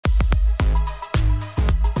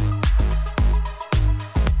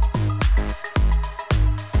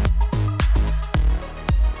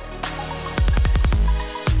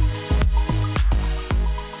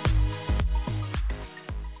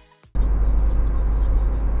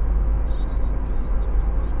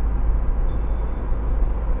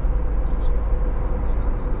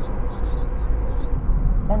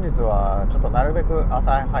日はちょっとなるべく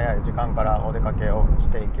朝早い時間からお出かけをし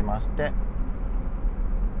ていきまして、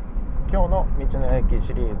今日の道の駅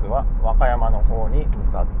シリーズは和歌山の方に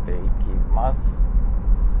向かっていきます。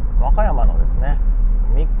和歌山のですね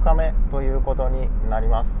3日目ということになり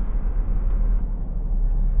ます。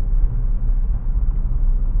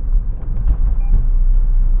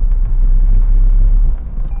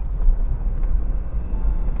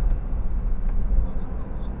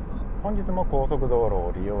本日も高速道路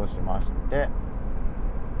を利用しまして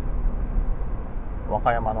和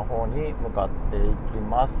歌山の方に向かっていき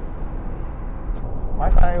ます。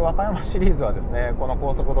毎回和歌山シリーズはですね、この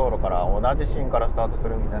高速道路から同じシーンからスタートす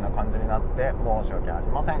るみたいな感じになって申し訳あり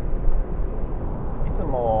ません。いつ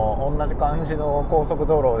も同じ感じの高速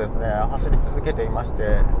道路をですね走り続けていまして、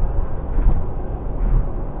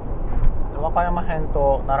和歌山編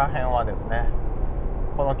と奈良編はですね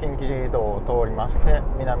この近畿自動を通りまして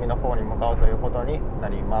南の方に向かうということにな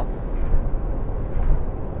ります。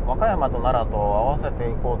和歌山と奈良と合わせて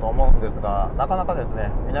いこうと思うんですが、なかなかです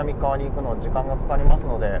ね南側に行くの時間がかかります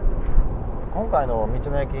ので、今回の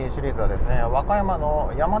道の駅シリーズはですね和歌山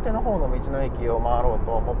の山手の方の道の駅を回ろう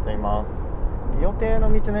と思っています。予定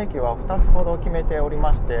の道の駅は2つほど決めており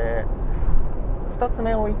まして、2つ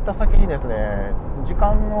目を行った先にですね時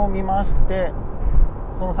間を見まして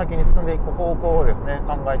その先に進んでいく方向をですね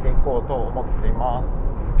考えていこうと思っています。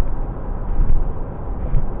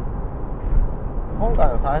今回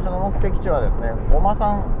の最初の目的地はですねごま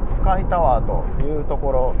さんスカイタワーというと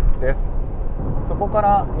ころです。そこか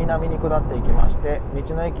ら南に下っていきまして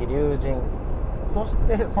道の駅龍神、そし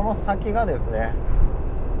てその先がですね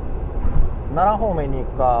奈良方面に行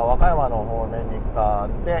くか和歌山の方面に行くか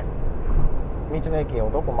で道の駅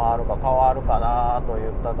をどこ回るか変わるかなとい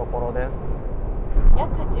ったところです。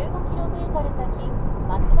約 15km 先、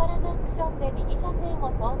松原ジャンクションで右車線を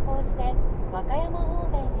走行して和歌山方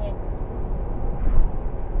面へ。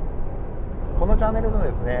このチャンネルの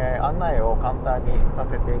ですね案内を簡単にさ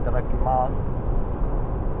せていただきます。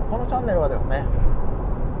このチャンネルはですね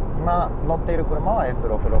今乗っている車は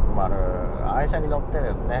S660 愛車に乗って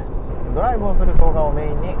ですねドライブをする動画をメ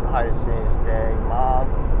インに配信していま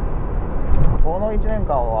す。この1年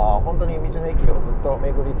間は本当に道の駅をずっと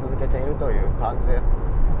巡り続けているという感じです。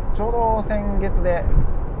ちょうど先月で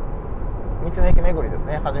道の駅巡りです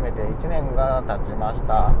ね初めて1年が経ちまし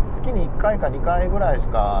た。月に1回か2回ぐらいし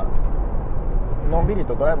かのんびり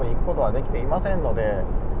とドライブに行くことはできていませんので、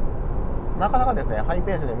なかなかですねハイ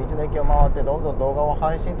ペースで道の駅を回ってどんどん動画を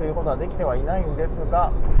配信ということはできてはいないんです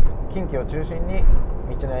が、近畿を中心に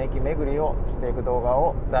道の駅巡りをしていく動画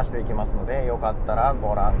を出していきますので、よかったら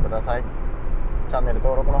ご覧ください。チャンネル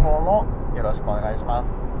登録の方もよろしくお願いしま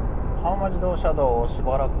す。阪和自動車道をし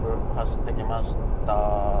ばらく走ってきまし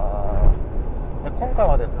た。で今回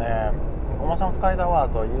はですねごまさんスカイタワ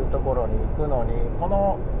ーというところに行くのに、こ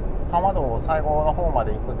の阪和道を最後の方ま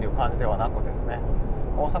で行くという感じではなくですね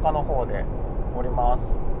大阪の方で降りま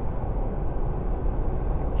す。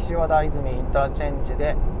岸和田和泉インターチェンジ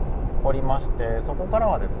で降りまして、そこから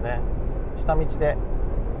はですね下道で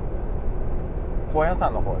高野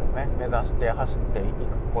山の方ですね目指して走ってい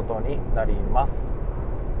くことになります。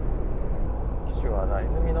岸和田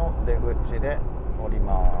泉の出口で降り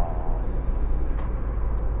ます。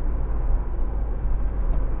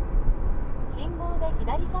信号で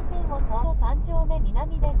左車線を走路3丁目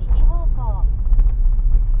南で右方向。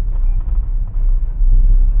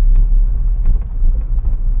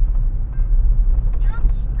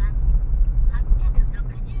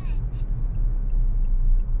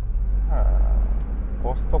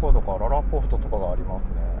コストコとかララポートとかがありますね。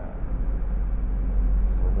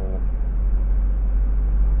すごい。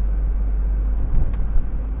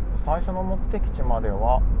最初の目的地まで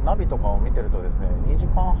はナビとかを見てるとですね2時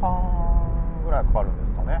間半ぐらいかかるんで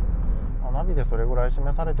すかね。ナビでそれぐらい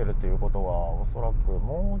示されてるっていうことはおそらく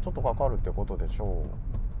もうちょっとかかるってことでしょ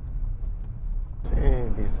う。整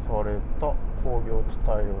備された工業地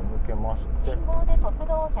帯を抜けまして、信号で国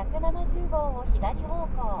道170号を左方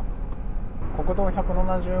向。国道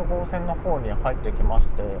170号線の方に入ってきまし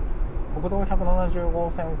て、国道170号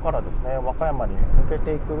線からですね和歌山に抜け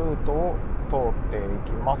ていくルートを通ってい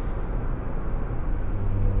きます。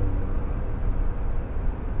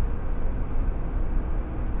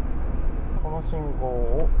この信号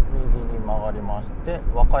を右に曲がりまして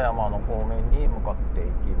和歌山の方面に向かってい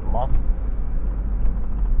きます。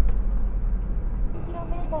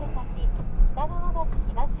km 先、北川橋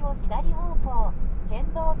東を左方向、県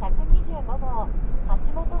道125号、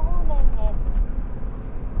橋本方面へ。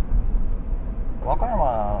和歌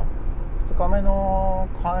山2日目の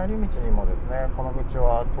帰り道にもですねこの道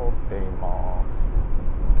は通っています。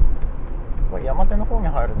これ山手の方に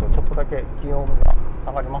入るとちょっとだけ気温が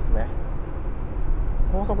下がりますね。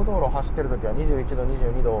高速道路走ってる時は21度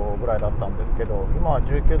22度ぐらいだったんですけど、今は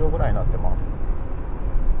19度ぐらいになってます。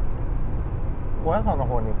高野山の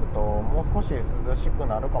方に行くともう少し涼しく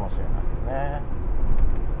なるかもしれないですね。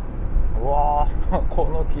うわーこ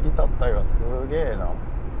の切り立った岩すげえな。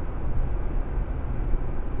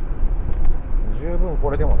十分こ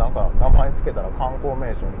れでもなんか名前つけたら観光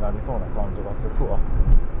名所になりそうな感じがするわ。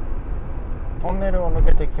トンネルを抜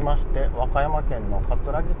けてきまして、和歌山県のか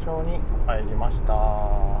つらぎ町に入りました。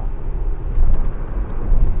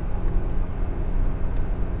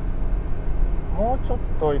もうちょっ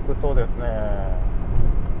と行くとですね、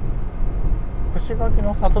串垣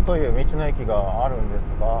の里という道の駅があるんで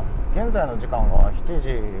すが、現在の時間は7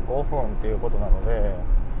時5分ということなので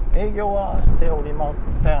営業はしておりま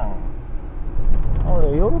せん。なの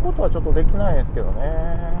で寄ることはちょっとできないですけど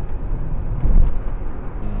ね。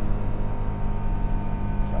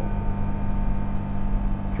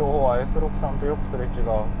今日は S6 さんとよくすれ違う。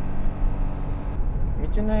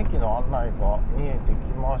道の駅の案内が見えてき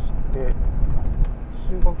まして、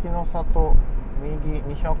串垣の里右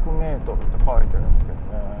200メートルって書いてるんですけどね。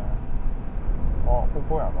あ、こ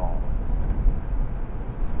こやな。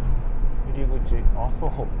入り口。あ、そう。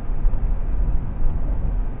ちょっ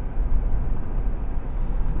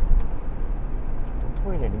と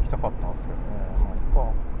トイレに行きたかったんですけどね。まあいい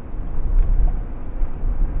か。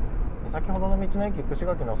先ほどの道の駅串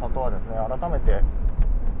垣の里はですね、改めて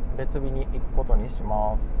別日に行くことにし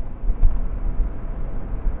ます。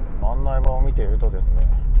案内板を見ているとですね、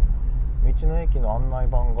道の駅の案内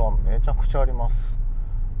板がめちゃくちゃあります。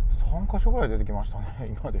3カ所ぐらい出てきましたね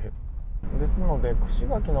今で。ですので串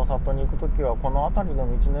垣の里に行くときはこの辺りの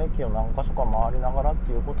道の駅を何カ所か回りながらっ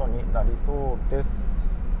ていうことになりそうで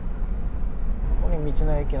す。ここに道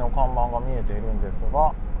の駅の看板が見えているんです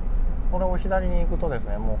が、これを左に行くとです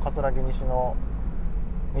ね、もう葛城西の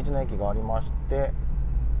道の駅がありまして、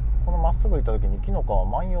このまっすぐ行った時に紀の川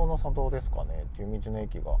万葉の里ですかねっていう道の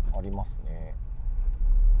駅がありますね。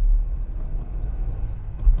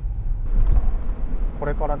こ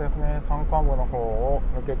れからですね、山間部の方を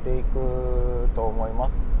抜けていくと思いま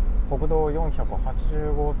す。国道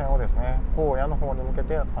480号線をですね、高野の方に向け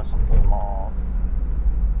て走っています。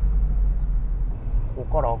こ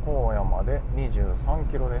こから高野まで23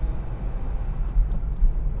キロです。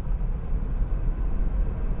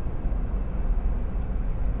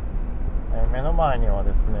目の前には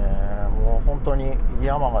ですね、もう本当に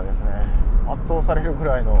山がですね、圧倒されるぐ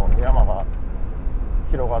らいの山が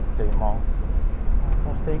広がっています。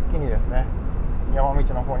そして一気にですね、山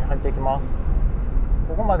道の方に入っていきます。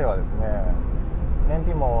ここまではですね、燃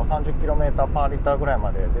費も 30km パーリッターぐらい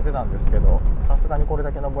まで出てたんですけど、さすがにこれ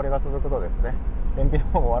だけ上りが続くとですね、燃費の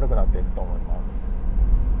方も悪くなっていくと思います。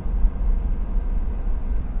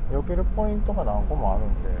避けるポイントが何個もある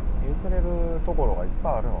んで、譲れるところがいっ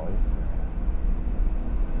ぱいあるのがいいですね。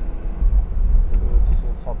フル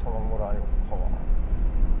ーツ里の村よ川、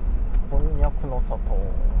こんにゃくの里。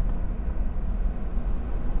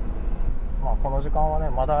まあこの時間はね、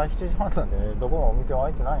まだ7時半なんでね、どこもお店は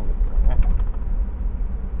開いてないんですけどね。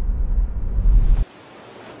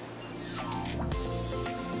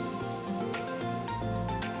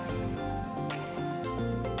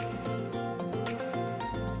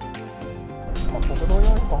国道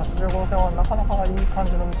480号線はなかなかいい感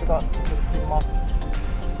じの道が続きます。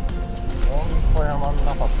本当山の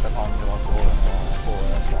中って感じがすごいな、高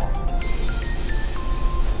野山。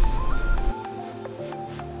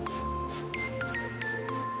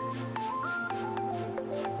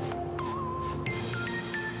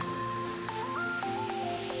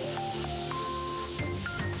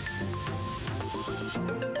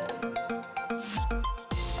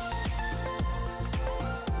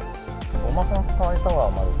ごまさんスカイタワ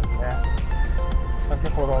ーまでですね。先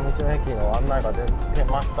ほど道の駅の案内が出て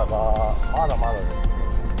ましたが、まだまだですね、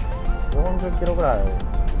40キロぐらい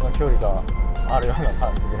の距離があるような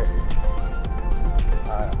感じで、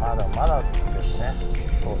はい、まだまだですね、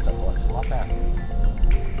到着はしません。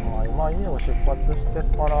まあ、今家を出発して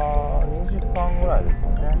から2時間ぐらいですか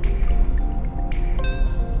ね。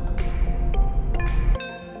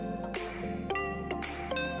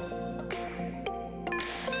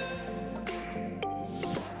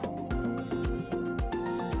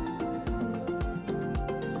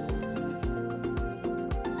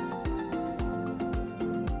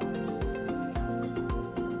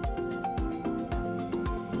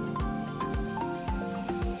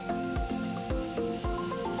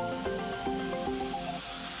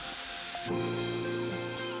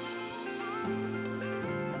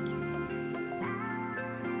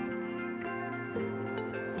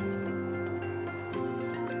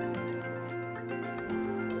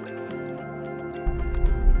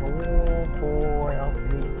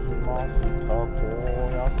に来ました。高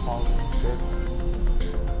野山です。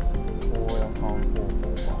高野山高校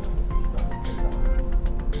か。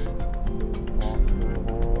あ、すご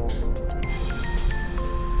い。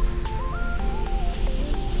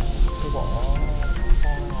すごい。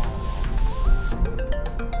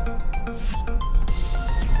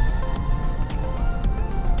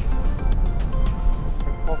せ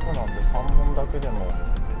っかくなんで3本だけでも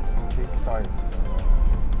見ていきたいですよね。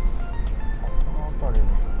この辺りに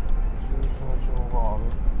駐車場があるっ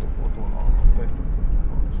てことなので、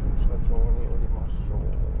駐車場に寄りましょう。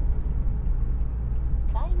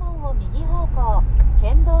大門を右方向、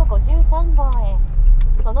県道53号へ、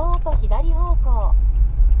その後左方向。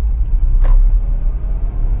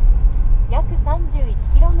約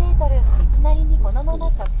 31km 道なりにこのまま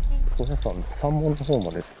直進。高野山山門の方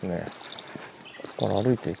までですね、ここから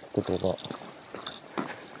歩いていくことが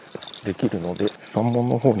できるので、山門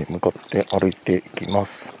の方に向かって歩いていきま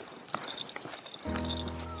す。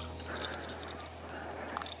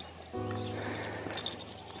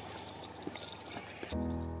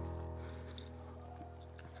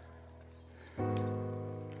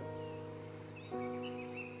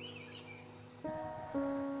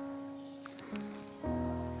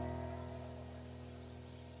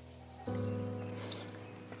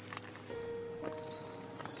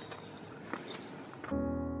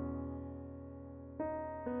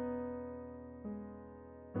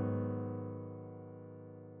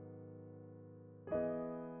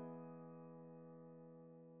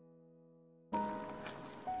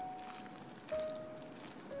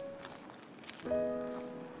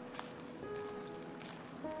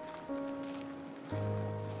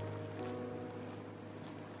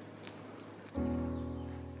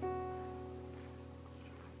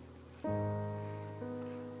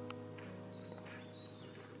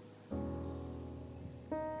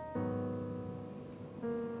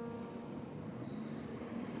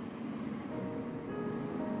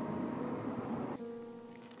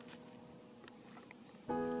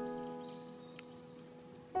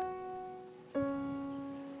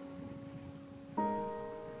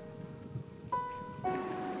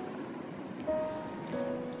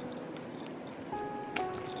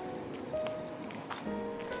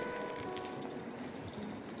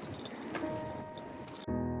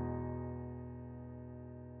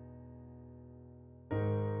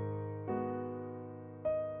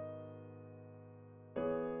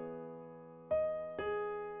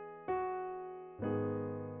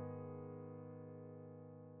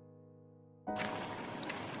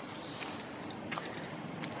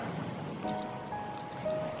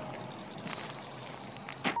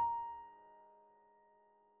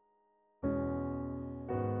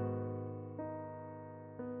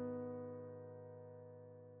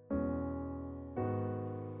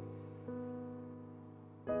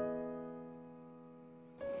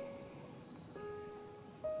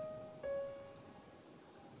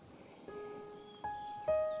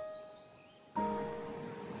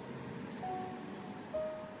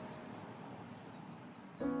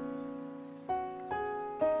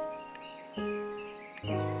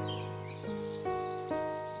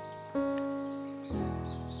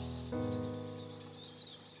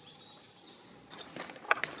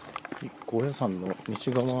高野山の西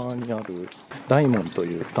側にある大門と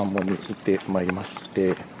いう山門に行ってまいりまし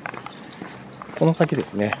て、この先で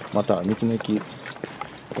すね、また道の駅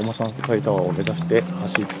ごまさんスカイタワーを目指して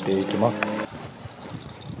走っていきます。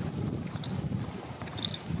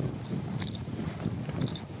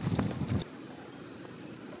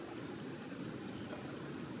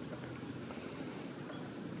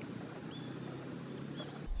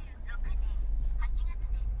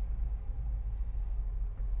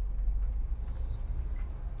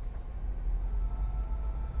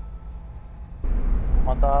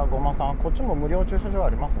またごまさん、こっちも無料駐車場あ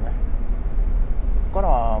りますね。ここから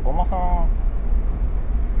はごまさん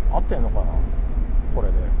合ってんのかな、これ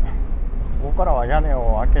で。ここからは屋根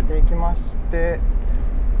を開けていきまして、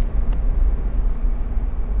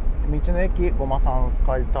道の駅ごまさんス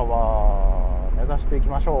カイタワー目指していき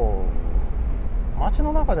ましょう。街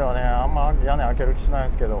の中ではね、あんま屋根開ける気しないで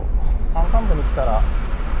すけど、山間部に来たら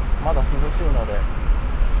まだ涼しいので、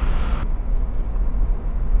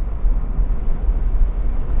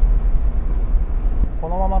こ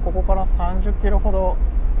のままここから30キロほど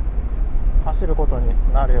走ることに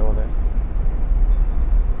なるようです。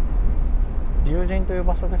龍神という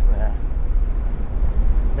場所ですね。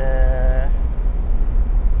で、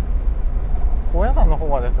高野山の方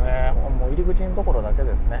はですね、もう入り口のところだけ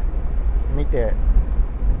ですね見て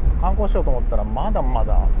観光しようと思ったら、まだま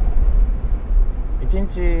だ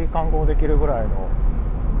1日観光できるぐらいの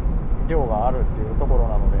量があるっていうところ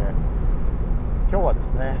なので、今日はで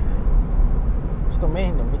すねちょっとメ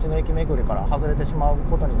インの道の駅巡りから外れてしまう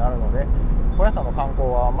ことになるので、高野山の観光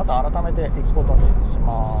はまた改めて行くことにし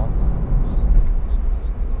ます。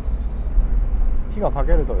日が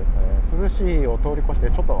陰るとですね、涼しいを通り越し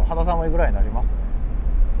てちょっと肌寒いぐらいになりますね。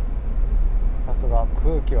さすが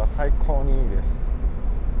空気は最高にいいです。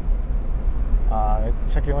めっ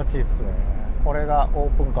ちゃ気持ちいいですね。これがオー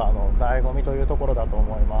プンカーの醍醐味というところだと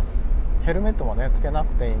思います。ヘルメットもねつけな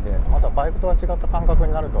くていいんで、またバイクとは違った感覚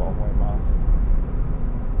になると思います。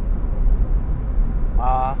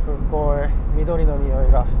すっごい緑の匂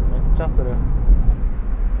いがめっちゃする。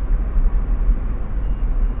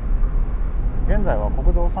現在は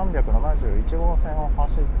国道371号線を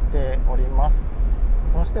走っております。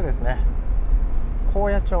そしてですね、高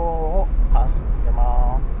野町を走って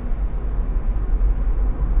ます。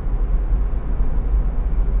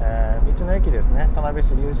道の駅ですね、田辺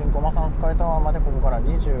市龍神ごまさんスカイタワーまでここから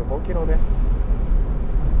25キロです。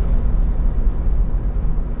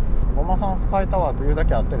ごまさんスカイタワーというだ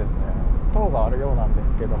けあってですね、塔があるようなんで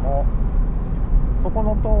すけども、そこ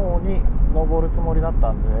の塔に登るつもりだっ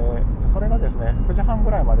たんで、それがですね9時半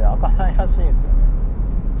ぐらいまで開かないらしいんですよね。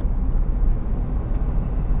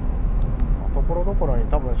ところどころに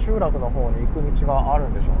多分集落の方に行く道がある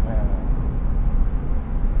んでしょうね。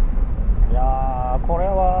いやー、これ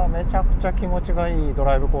はめちゃくちゃ気持ちがいいド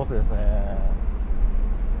ライブコースですね。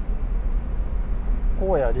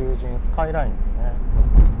高野龍神スカイラインですね。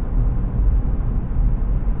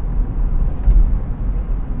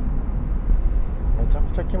めちゃ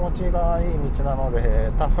くちゃ気持ちがいい道なので、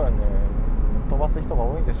多分ね飛ばす人が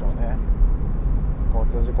多いんでしょうね。交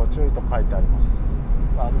通事故注意と書いてあります。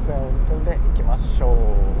安全運転で行きましょう。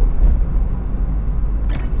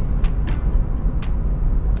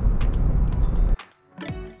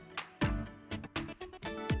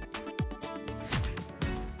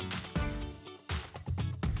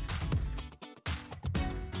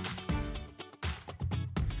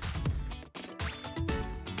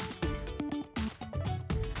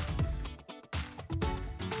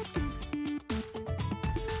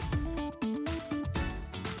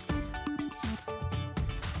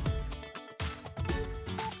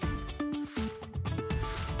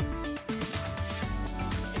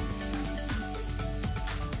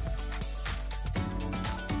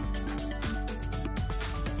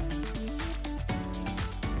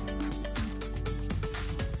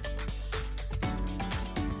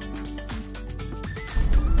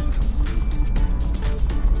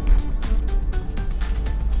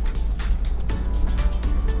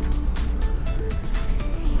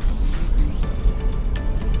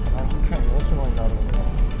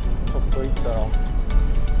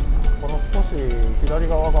左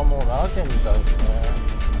側がもう奈良県みたいですね。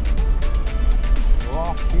う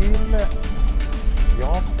わ、きれい。や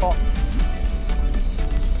った。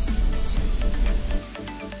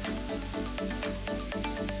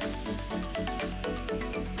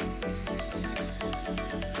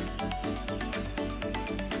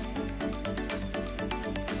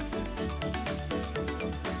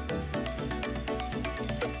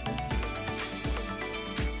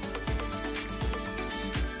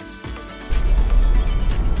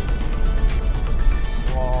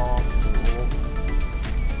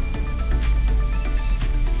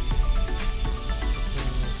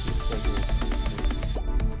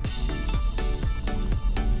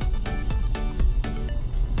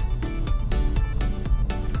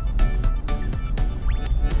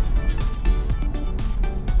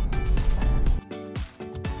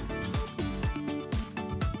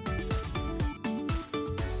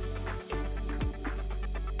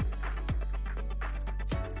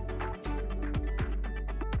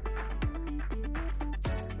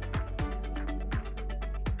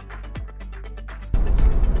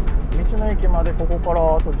道の駅までここか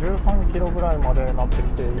らあと13キロぐらいまでなってき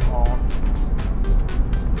ています。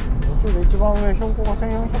途中で一番上標高が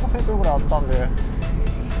1400メートルぐらいあったんで、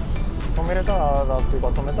止めれたらだっていうか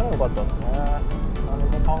止めたらよかったですね。何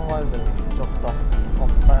も考えずにちょっともっ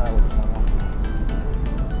たいないことしたな。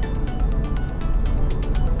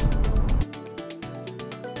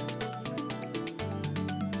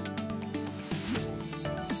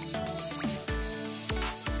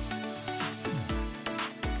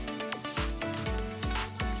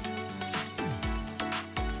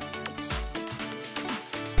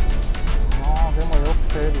でもよく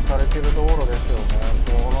整備されてる道路ですよね。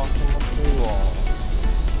これは気持ちいいわ。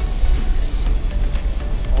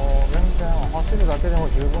全然走るだけでも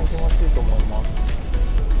十分気持ちいいと思います。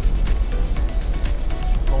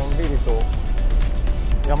のんびりと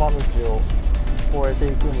山道を越え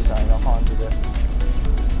ていくみたいな感じで、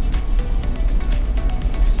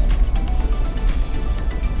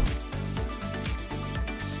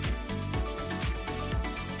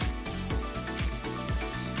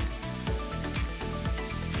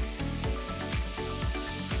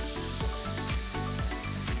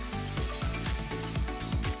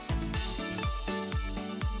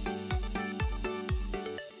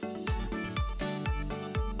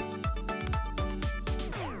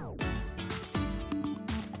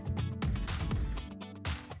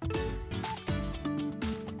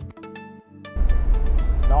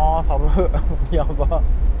あー寒やば、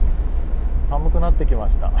寒くなってきま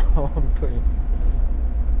した本当に。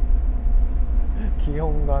気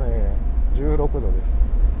温がね16度です。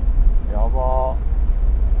やば。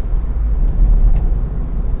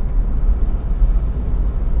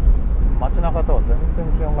街中とは全然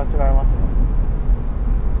気温が違いますね。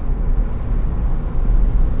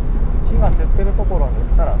日が照ってるところに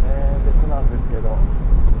行ったらね別なんですけど、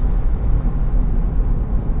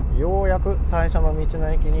ようやく最初の道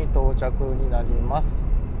の駅に到着になります。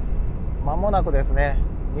まもなくですね、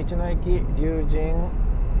道の駅龍神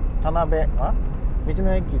田辺道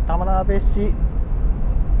の駅田辺市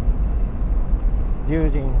龍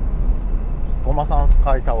神ごまさんス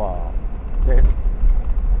カイタワーです。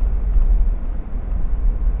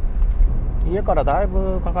家からだい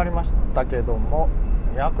ぶかかりましたけども、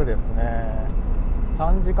約ですね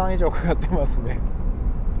3時間以上かかってますね。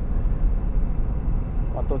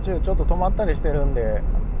途中ちょっと止まったりしてるんで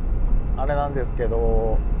あれなんですけ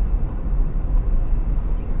ど、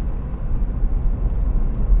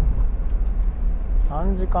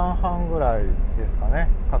3時間半ぐらいですかね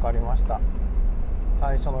かかりました。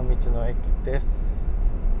最初の道の駅です。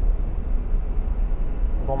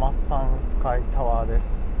ごまさんスカイタワーで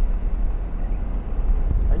す。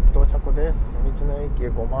はい、到着です。道の駅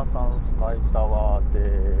ごまさんスカイタワー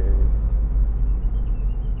です。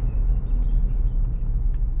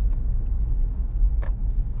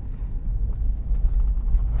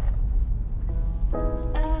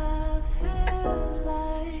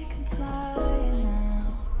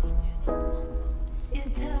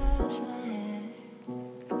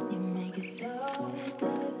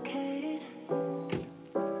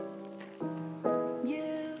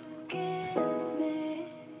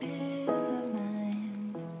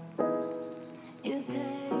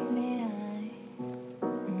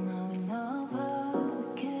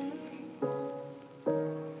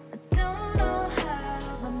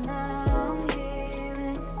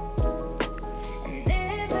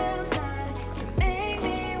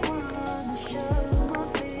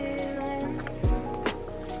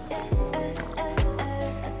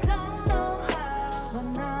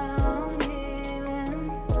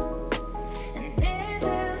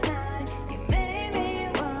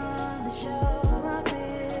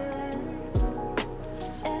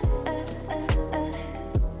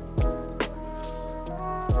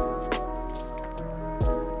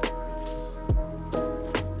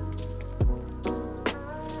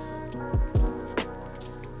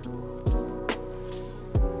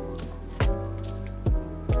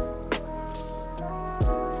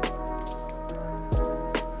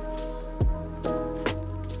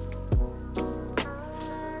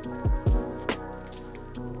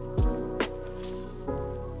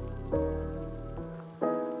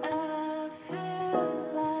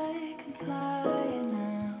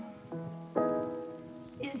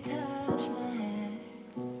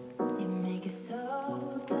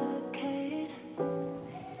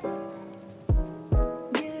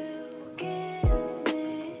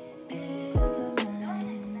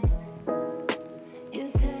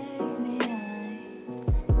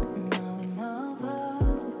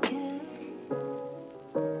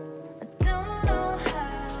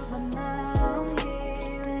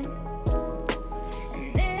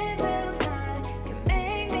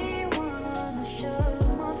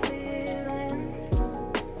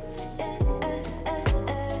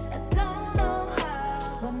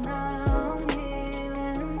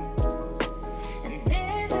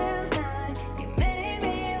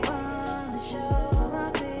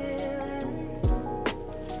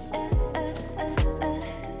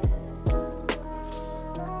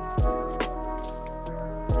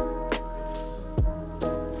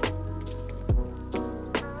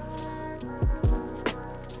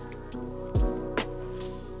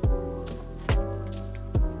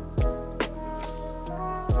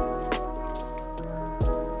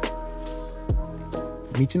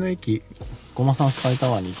道の駅ごまさんスカイタ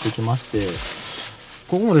ワーに行ってきまして、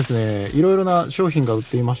ここもですねいろいろな商品が売っ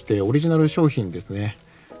ていまして、オリジナル商品ですね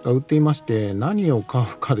が売っていまして、何を買う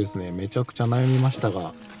かですねめちゃくちゃ悩みました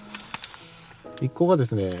が、1個がで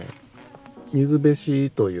すね柚子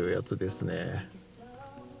飯というやつですね。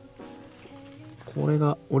これ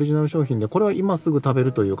がオリジナル商品で、これは今すぐ食べ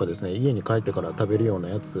るというかですね、家に帰ってから食べるような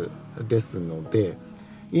やつですので、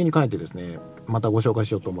家に帰ってですねまたご紹介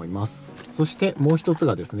しようと思います。そしてもう一つ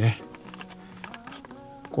がですね、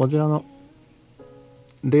こちらの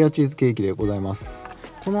レアチーズケーキでございます。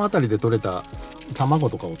この辺りで採れた卵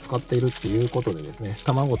とかを使っているっていうことでですね、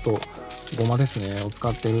卵とごまですねを使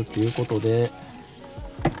っているっていうことで、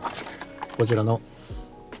こちらの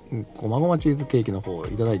ごまごまチーズケーキの方を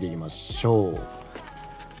いただいていきましょう。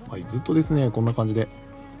はい、ずっとですねこんな感じで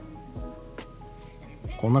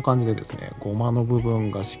ですね、ごまの部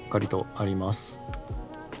分がしっかりとあります。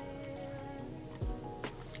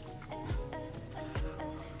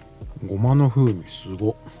ごまの風味す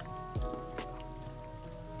ごっ。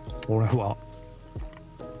これは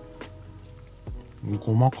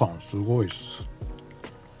ごま感すごいっす。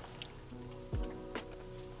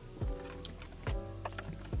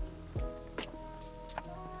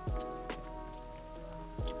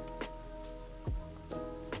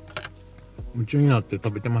夢中になって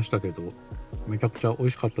食べてましたけど、めちゃくちゃ美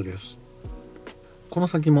味しかったです。この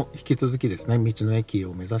先も引き続きですね、道の駅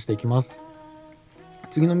を目指していきます。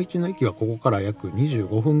次の道の駅はここから約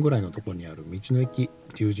25分ぐらいのところにある道の駅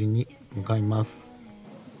龍神に向かいます。